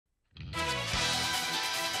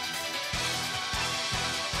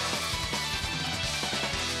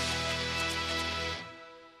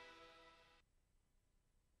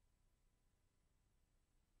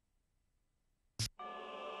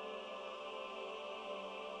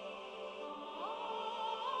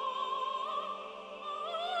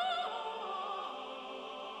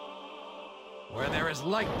Where there is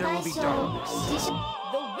light, there will be darkness.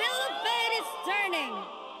 The wheel of fate is turning.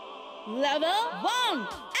 Level 1,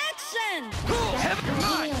 action! Heaven,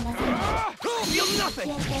 mine! Feel nothing!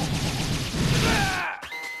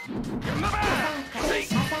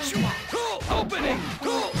 Opening!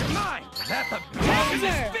 Mine! That the how can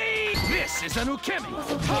this be? This is an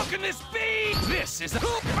ukemi! How can this be? This is a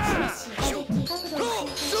super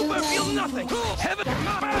feel nothing! Heaven!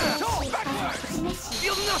 Tall backwards!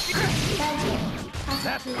 Feel nothing!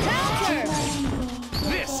 That Counter!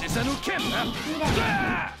 this is an ukemi!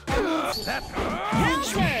 That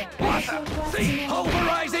Counter! what the? See?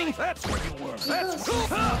 Pulverizing! That's where you were! That's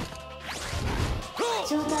Counter!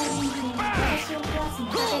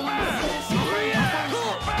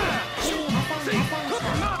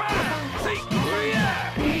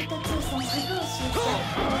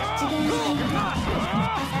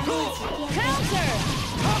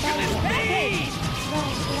 how can this be?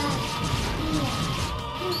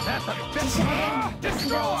 That's the best.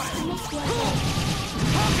 Destroy!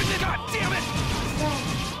 How can this? God damn it!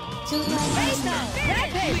 Face down!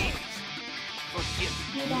 Rapid! Forgive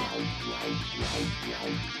me.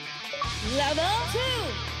 Level 2,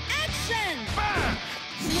 action! Bam!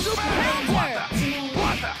 Counter!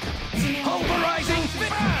 What the? Pulverizing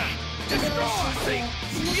fit! Destroy! See?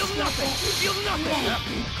 Feel nothing! Feel nothing!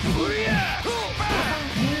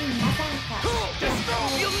 Destroy!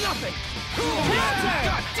 Feel nothing! Counter!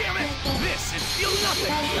 God damn it! This is feel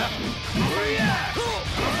nothing!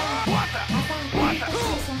 What the? What the?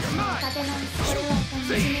 Mine!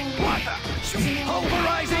 See? What the?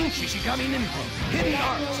 Pulverizing Shishigami Ninja! Hidden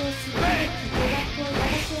arts! Bang!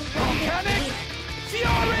 Volcanic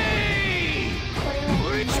Fury!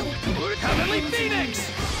 Heavenly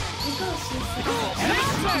Phoenix!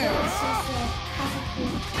 Counter!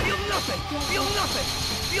 Feel nothing! Feel nothing!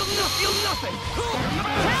 Feel nothing!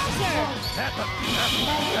 Counter!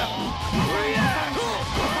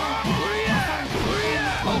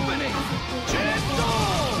 Opening!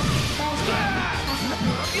 Gentle!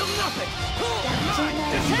 Feel nothing!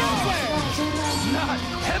 Counter! Not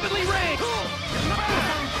heavenly rain!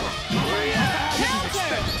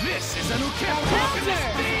 Counter! This is a new counter!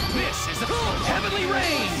 This is a heavenly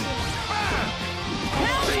rain!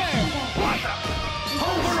 Counter! What the?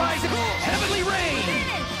 Pulverizing heavenly rain!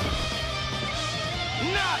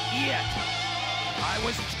 Not yet! I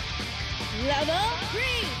was... Level 3,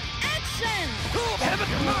 action! Heaven,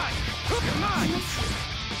 mine! Mine!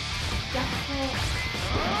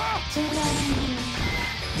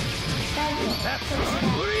 That's...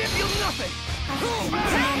 Feel nothing!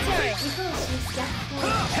 Counter!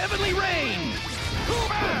 Heavenly rain!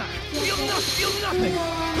 Feel nothing!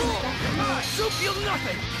 Soup, feel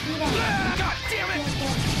nothing! God damn it!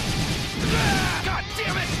 God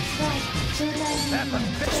damn it! That's a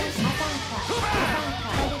bitch!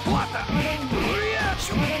 What the?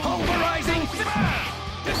 Pulverizing!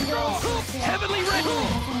 Destroy! Heavenly rain!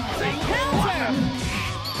 Counter!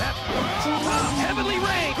 That's heavenly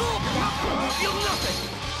rain! Feel nothing!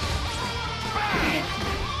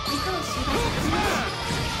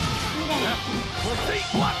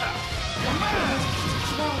 What the?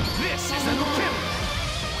 This is a new kill!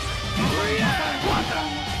 What the?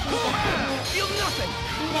 Feel nothing!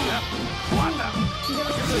 What the?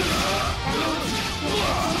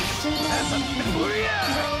 That's a...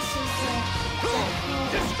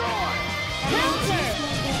 Destroy! Counter!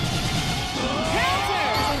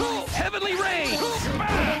 Counter! Heavenly rain!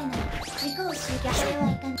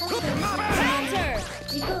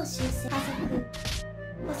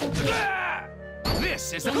 Counter!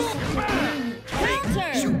 This is a... Counter!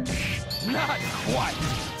 Not quite!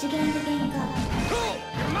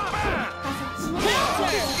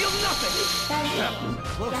 Counter! Feel nothing!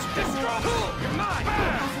 Destroy! Mine!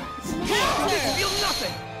 Counter! Feel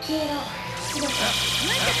nothing!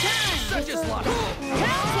 Blink of time! Such is luck!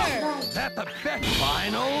 Counter! That the best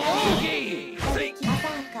final Ogie! See?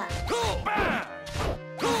 Bam!